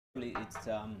It's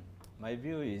my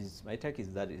view is my take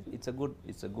is that it's a good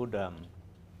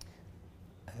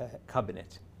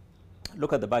cabinet.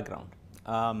 Look at the background.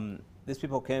 These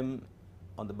people came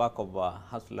on the back of a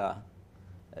hustler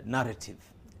narrative,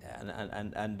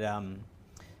 and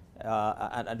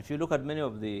if you look at many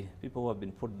of the people who have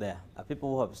been put there,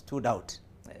 people who have stood out,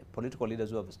 political leaders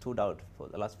who have stood out for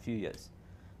the last few years,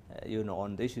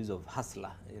 on the issues of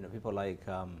hustler, people like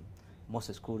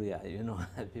Moses Kuria,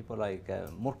 people like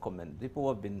Murkomen, people who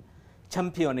have been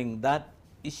championing that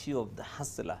issue of the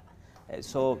hustler.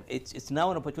 So it's now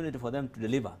an opportunity for them to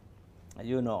deliver,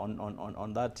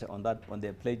 on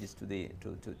their pledges to the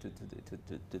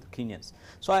Kenyans.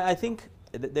 So I think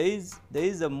there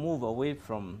is a move away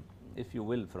from, if you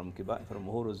will, from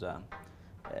Uhuru's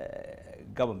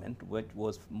government, which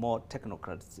was more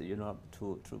technocrats,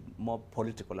 to more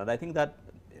political, and I think that,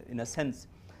 in a sense,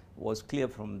 was clear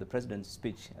from the president's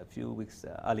speech a few weeks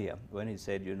earlier when he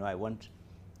said, I want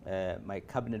my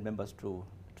cabinet members to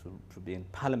be in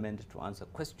parliament to answer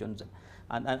questions.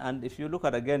 And if you look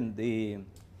at, again, the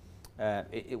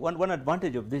one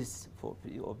advantage of this,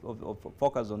 of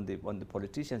focus on the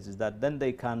politicians, is that then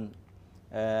they can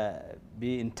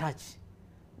be in touch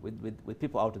with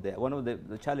people out there. One of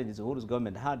the challenges Uhuru's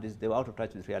government had is they were out of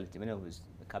touch with reality. Many of his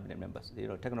cabinet members,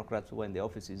 technocrats who were in the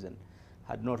offices and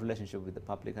had no relationship with the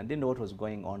public and didn't know what was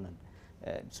going on.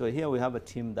 And so here we have a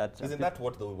team that... Isn't that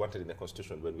what we wanted in the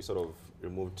Constitution when we sort of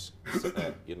removed,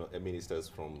 ministers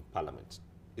from Parliament?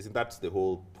 Isn't that the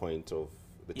whole point of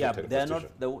the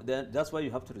Constitution? That's why you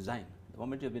have to resign. The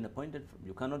moment you've been appointed,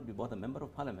 you cannot be both a member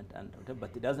of Parliament and whatever. But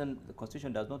it doesn't. The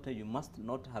Constitution does not tell you must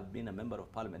not have been a member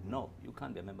of Parliament. No, you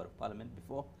can't be a member of Parliament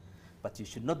before, but you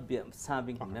should not be a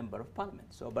serving member of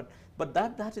Parliament. So, but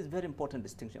that is a very important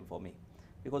distinction for me,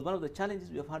 because one of the challenges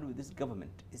we have had with this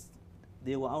government is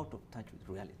they were out of touch with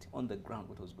reality on the ground,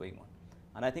 what was going on.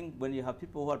 And I think when you have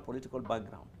people who have political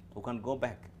background who can go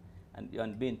back and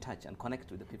be in touch and connect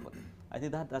with the people, I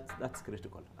think that's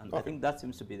critical. And I think that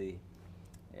seems to be the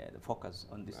focus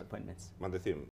on these appointments. On the theme.